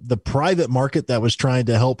 the private market that was trying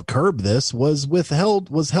to help curb this was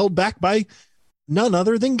held back by none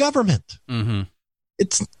other than government. Mm-hmm.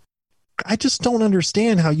 I just don't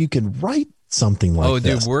understand how you can write something like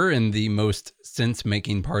this. Oh, dude, we're in the most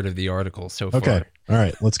sense-making part of the article so far. Okay. All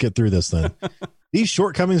right. Let's get through this then. These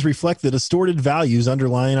shortcomings reflect the distorted values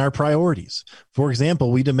underlying our priorities. For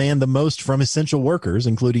example, we demand the most from essential workers,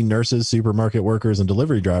 including nurses, supermarket workers, and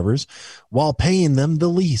delivery drivers, while paying them the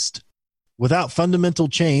least. Without fundamental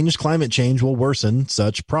change, climate change will worsen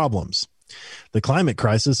such problems. The climate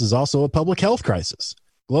crisis is also a public health crisis.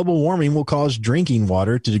 Global warming will cause drinking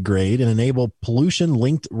water to degrade and enable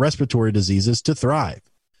pollution-linked respiratory diseases to thrive.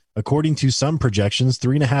 According to some projections,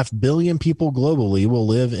 3.5 billion people globally will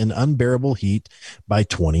live in unbearable heat by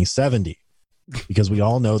 2070. Because we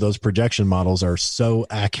all know those projection models are so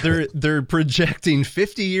accurate. They're projecting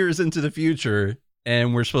 50 years into the future,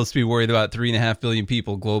 and we're supposed to be worried about 3.5 billion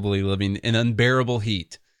people globally living in unbearable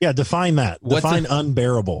heat. Yeah, define that. Define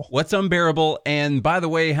unbearable. What's unbearable? And by the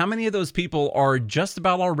way, how many of those people are just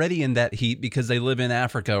about already in that heat because they live in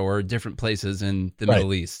Africa or different places in the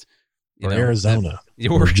Middle East? Or Arizona.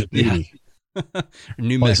 Or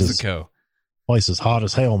New Mexico. Place is hot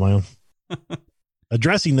as hell, man.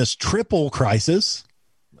 Addressing this triple crisis,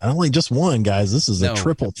 only just one, guys. This is a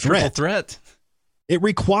triple threat. It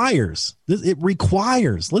requires,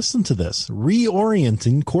 listen to this,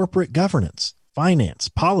 reorienting corporate governance, finance,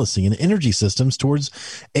 policy, and energy systems towards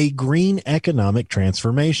a green economic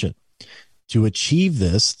transformation. To achieve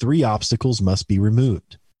this, 3 obstacles must be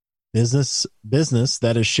removed. Business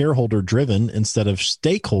that is shareholder driven instead of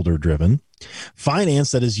stakeholder driven,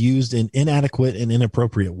 finance that is used in inadequate and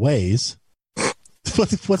inappropriate ways.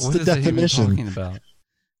 What's the definition? Talking about?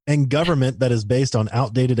 And government that is based on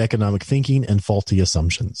outdated economic thinking and faulty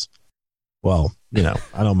assumptions. Well,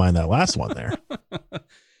 I don't mind that last one there.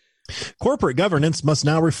 Corporate governance must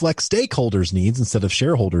now reflect stakeholders' needs instead of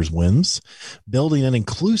shareholders' whims. Building an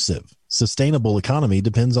inclusive, sustainable economy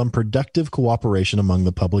depends on productive cooperation among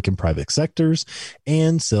the public and private sectors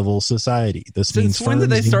and civil society. Since when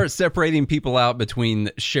did they start separating people out between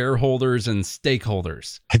shareholders and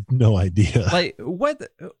stakeholders? I have no idea. Like, what?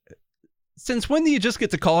 Since when do you just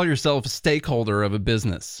get to call yourself a stakeholder of a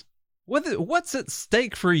business? What's at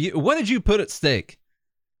stake for you? What did you put at stake?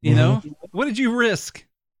 You know, what did you risk?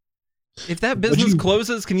 If that business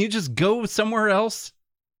closes, can you just go somewhere else?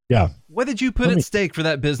 Yeah. What did you put at stake for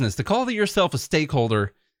that business? To call yourself a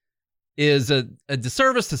stakeholder is a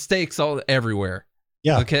disservice to stakes everywhere.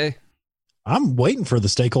 Yeah. Okay. I'm waiting for the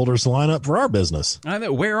stakeholders to line up for our business. I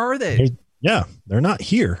know. Where are they? They're not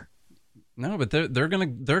here. No, but they're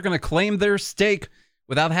gonna claim their stake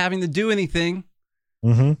without having to do anything.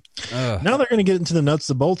 Mm-hmm. Now they're going to get into the nuts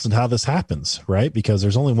and bolts and how this happens, right? Because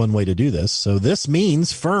there's only one way to do this. So this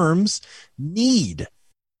means firms need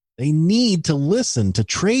to listen to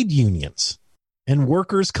trade unions and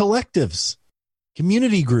workers' collectives,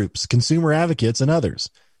 community groups, consumer advocates, and others.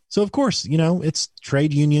 So of course, it's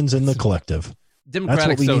trade unions and the collective. Democratic That's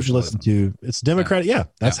what we socialism. need to listen to. It's democratic. Yeah,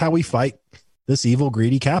 that's how we fight this evil,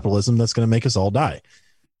 greedy capitalism that's going to make us all die.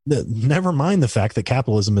 Never mind the fact that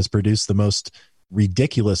capitalism has produced the most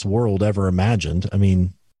ridiculous world ever imagined. I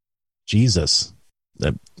mean, Jesus,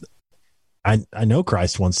 I know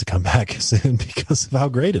Christ wants to come back soon because of how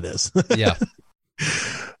great it is. Yeah.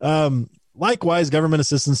 Likewise, government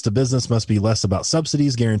assistance to business must be less about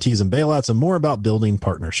subsidies, guarantees, and bailouts and more about building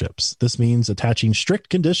partnerships. This means attaching strict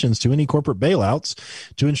conditions to any corporate bailouts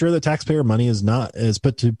to ensure that taxpayer money is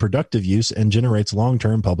put to productive use and generates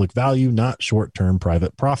long-term public value, not short-term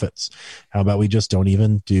private profits. How about we just don't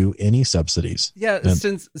even do any subsidies? Yeah,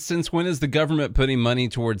 since when is the government putting money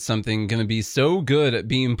towards something going to be so good at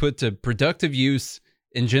being put to productive use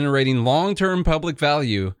and generating long-term public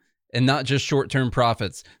value and not just short-term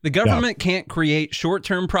profits? The government can't create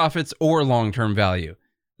short-term profits or long-term value.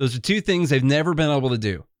 Those are two things they've never been able to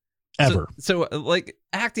do. Ever. So like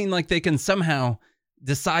acting like they can somehow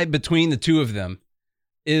decide between the two of them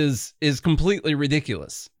is completely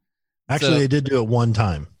ridiculous. Actually, they did do it one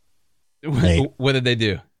time. What did they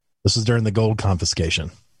do? This was during the gold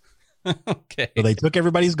confiscation. Okay. So they took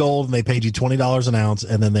everybody's gold and they paid you $20 an ounce,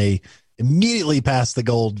 and then they immediately passed the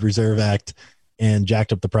Gold Reserve Act and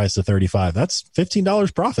jacked up the price to $35. That's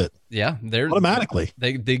 $15 profit. Yeah, they're automatically.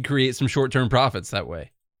 They create some short-term profits that way.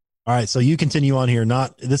 All right, so you continue on here.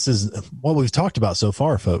 This is what we've talked about so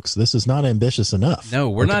far, folks. This is not ambitious enough. No,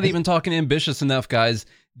 we're not even talking ambitious enough, guys.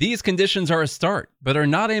 These conditions are a start, but are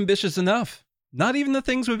not ambitious enough. Not even the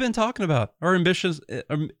things we've been talking about are ambitious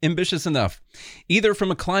enough. Either from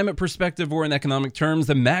a climate perspective or in economic terms,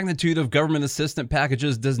 the magnitude of government assistance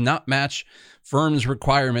packages does not match firms'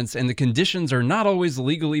 requirements, and the conditions are not always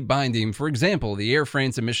legally binding. For example, the Air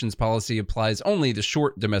France emissions policy applies only to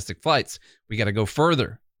short domestic flights. We got to go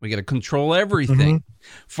further. We got to control everything.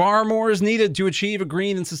 Mm-hmm. Far more is needed to achieve a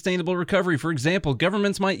green and sustainable recovery. For example,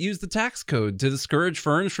 governments might use the tax code to discourage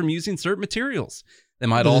firms from using certain materials. They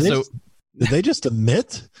might also... Did they just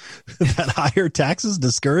admit that higher taxes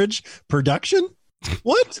discourage production?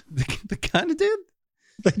 What? The kind of did?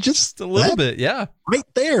 They just a little bit, yeah. Right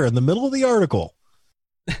there in the middle of the article.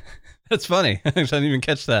 That's funny. I didn't even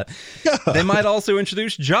catch that. Yeah. They might also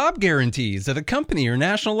introduce job guarantees at a company or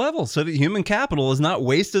national level so that human capital is not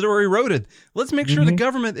wasted or eroded. Let's make sure the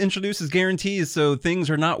government introduces guarantees so things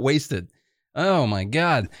are not wasted. Oh my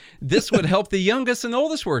God. This would help the youngest and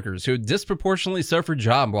oldest workers who disproportionately suffer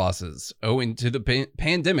job losses owing to the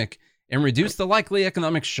pandemic and reduce the likely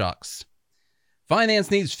economic shocks.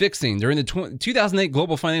 Finance needs fixing. During the 2008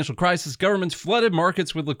 global financial crisis, governments flooded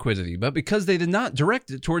markets with liquidity, but because they did not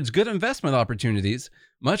direct it towards good investment opportunities,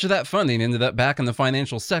 much of that funding ended up back in the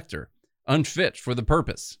financial sector, unfit for the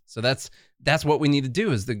purpose. So that's what we need to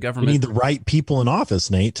do is the government. We need the right people in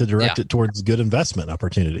office, Nate, to direct it towards good investment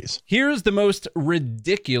opportunities. Here's the most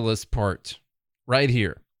ridiculous part right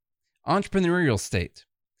here. Entrepreneurial state.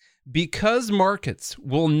 Because markets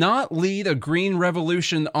will not lead a green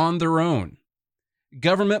revolution on their own,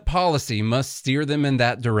 government policy must steer them in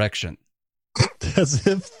that direction. As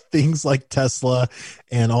if things like Tesla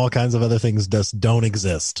and all kinds of other things just don't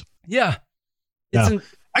exist. Yeah.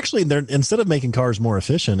 Actually, they're instead of making cars more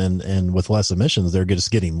efficient and with less emissions, they're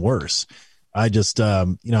just getting worse. I just, I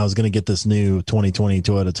was going to get this new 2020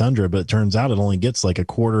 Toyota Tundra, but it turns out it only gets like a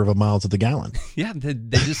quarter of a mile to the gallon. Yeah, they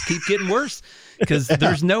just keep getting worse because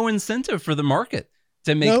there's no incentive for the market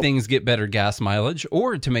to make things get better gas mileage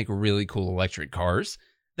or to make really cool electric cars.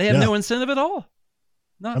 They have no incentive at all.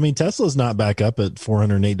 Tesla's not back up at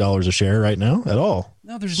 $408 a share right now at all.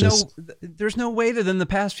 No, there's no way that in the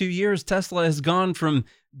past few years, Tesla has gone from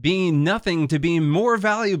being nothing to being more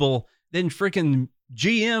valuable than freaking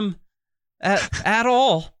GM at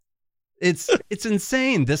all. It's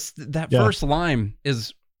insane. First line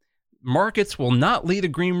is markets will not lead a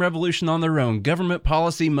green revolution on their own. Government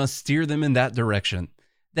policy must steer them in that direction.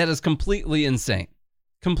 That is completely insane.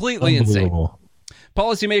 Completely insane.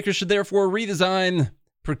 Policymakers should therefore redesign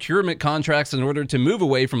procurement contracts in order to move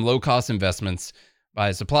away from low-cost investments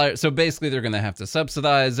by suppliers. So basically, they're going to have to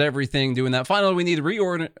subsidize everything doing that. Finally, we need to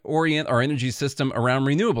reorient our energy system around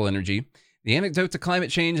renewable energy. The antidote to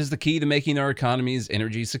climate change is the key to making our economies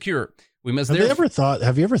energy secure. We must. Have you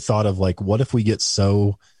ever thought of like, what if we get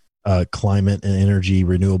so climate and energy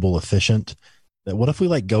renewable efficient that what if we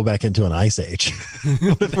like go back into an ice age?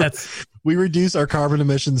 We reduce our carbon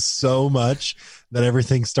emissions so much that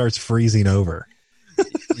everything starts freezing over.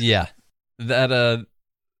 Yeah, that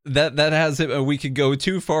has it. We could go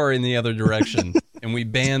too far in the other direction, and we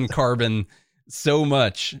ban carbon so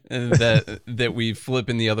much that we flip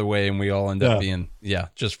in the other way, and we all end up being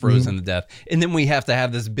just frozen to death. And then we have to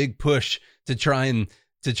have this big push to try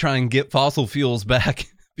and get fossil fuels back.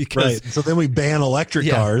 Because so then we ban electric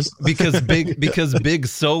cars because big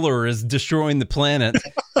solar is destroying the planet,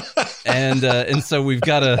 And so we've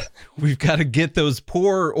got to get those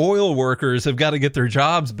poor oil workers have got to get their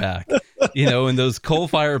jobs back, and those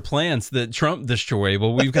coal-fired plants that Trump destroyed.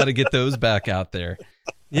 Well, we've got to get those back out there.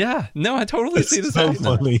 Yeah, no, I totally see this. So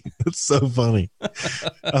funny. It's so funny.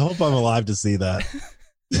 I hope I'm alive to see that.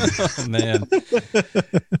 Oh, man.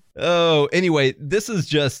 Oh, anyway, this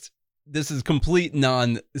is complete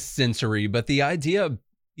non-sensory, but the idea,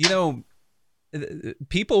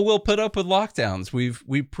 people will put up with lockdowns.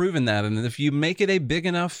 We've proven that. And if you make it a big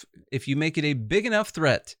enough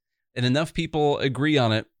threat and enough people agree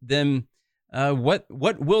on it, then what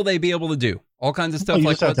will they be able to do? All kinds of stuff. You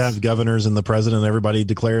just have to have governors and the president and everybody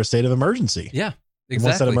declare a state of emergency. Yeah, exactly. And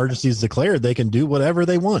once that emergency is declared, they can do whatever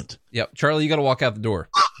they want. Yep. Charlie, you got to walk out the door.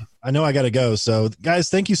 I know I got to go. So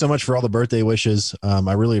guys, thank you so much for all the birthday wishes.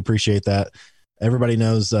 I really appreciate that. Everybody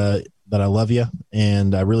knows that I love you,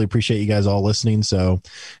 and I really appreciate you guys all listening. So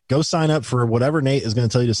go sign up for whatever Nate is going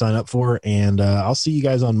to tell you to sign up for, and I'll see you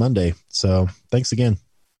guys on Monday. So thanks again.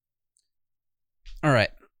 All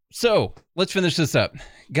right. So let's finish this up.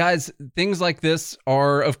 Guys, things like this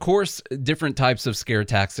are, of course, different types of scare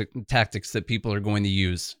tactics that people are going to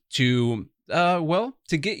use to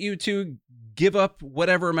get you to give up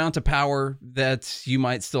whatever amount of power that you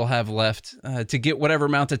might still have left, to get whatever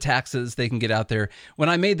amount of taxes they can get out there. When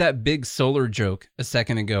I made that big solar joke a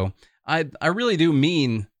second ago, I really do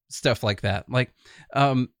mean stuff like that. Like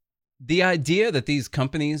the idea that these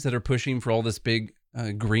companies that are pushing for all this big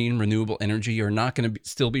green renewable energy are not going to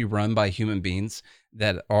still be run by human beings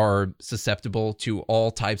that are susceptible to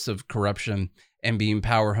all types of corruption and being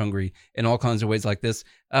power hungry in all kinds of ways like this.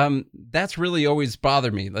 That's really always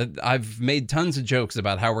bothered me. I've made tons of jokes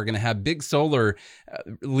about how we're going to have big solar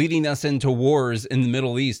leading us into wars in the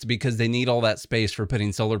Middle East because they need all that space for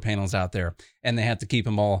putting solar panels out there, and they have to keep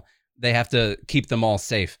them all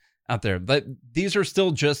safe out there. But these are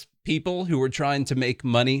still just people who are trying to make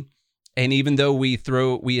money. And even though we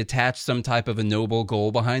attach some type of a noble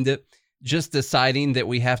goal behind it, just deciding that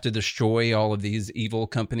we have to destroy all of these evil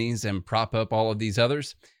companies and prop up all of these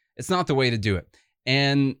others, it's not the way to do it.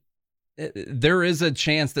 And there is a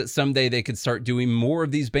chance that someday they could start doing more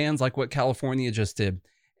of these bans like what California just did.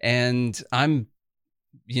 And I'm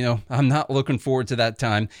not looking forward to that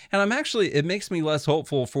time. And it makes me less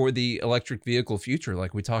hopeful for the electric vehicle future,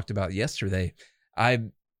 like we talked about yesterday. I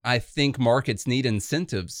think markets need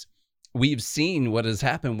incentives. We've seen what has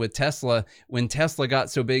happened with Tesla. When Tesla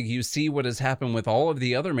got so big, you see what has happened with all of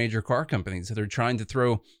the other major car companies that are trying to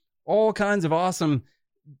throw all kinds of awesome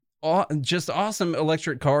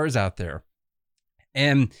electric cars out there.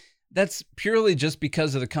 And that's purely just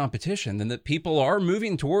because of the competition, and that people are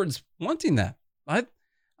moving towards wanting that. I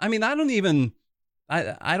don't even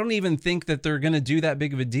think that they're going to do that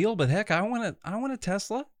big of a deal, but heck, I want a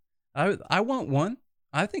Tesla. I want one.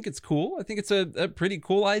 I think it's cool. I think it's a pretty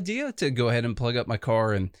cool idea to go ahead and plug up my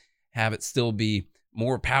car and have it still be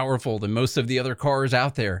more powerful than most of the other cars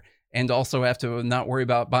out there, and also have to not worry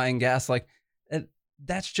about buying gas. Like,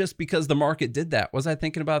 that's just because the market did that. Was I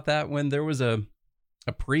thinking about that when there was a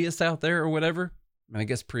Prius out there or whatever? I mean, I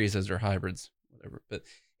guess Priuses are hybrids, whatever. But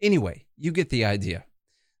anyway, you get the idea.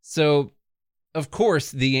 So, of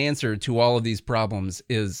course, the answer to all of these problems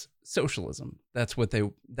is socialism. That's what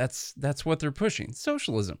they're pushing.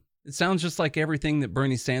 Socialism. It sounds just like everything that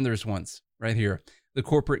Bernie Sanders wants right here. The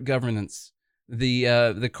corporate governance,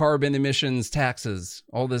 the carbon emissions taxes,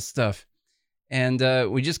 all this stuff. And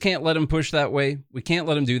we just can't let them push that way. We can't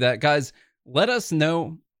let them do that. Guys, let us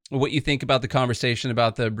know what you think about the conversation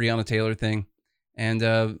about the Breonna Taylor thing. And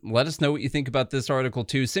let us know what you think about this article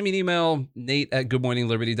too. Send me an email,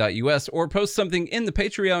 nate@goodmorningliberty.us, or post something in the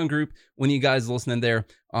Patreon group when you guys listening there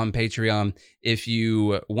on Patreon if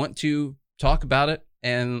you want to talk about it,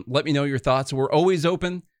 and let me know your thoughts. We're always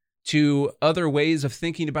open to other ways of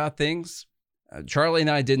thinking about things. Charlie and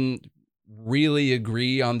I didn't really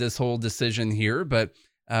agree on this whole decision here, but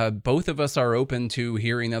both of us are open to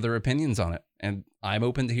hearing other opinions on it. And I'm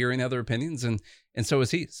open to hearing other opinions, and so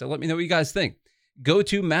is he. So let me know what you guys think. Go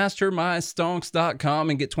to mastermystonks.com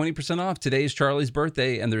and get 20% off. Today's Charlie's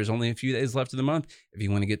birthday, and there's only a few days left of the month. If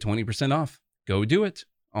you want to get 20% off, go do it.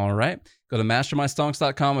 All right. Go to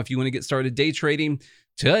mastermystonks.com if you want to get started day trading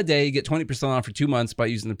today. Get 20% off for 2 months by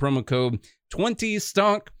using the promo code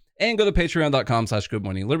 20STONK, and go to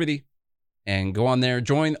patreon.com/goodmorningliberty and go on there.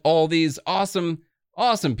 Join all these awesome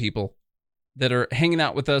people that are hanging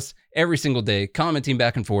out with us every single day, commenting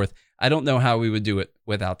back and forth. I don't know how we would do it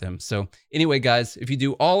without them. So anyway, guys, if you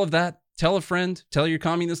do all of that, tell a friend, tell your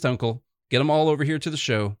communist uncle, get them all over here to the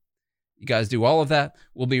show. You guys do all of that.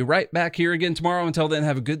 We'll be right back here again tomorrow. Until then,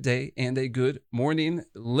 have a good day and a good morning,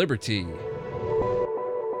 Liberty.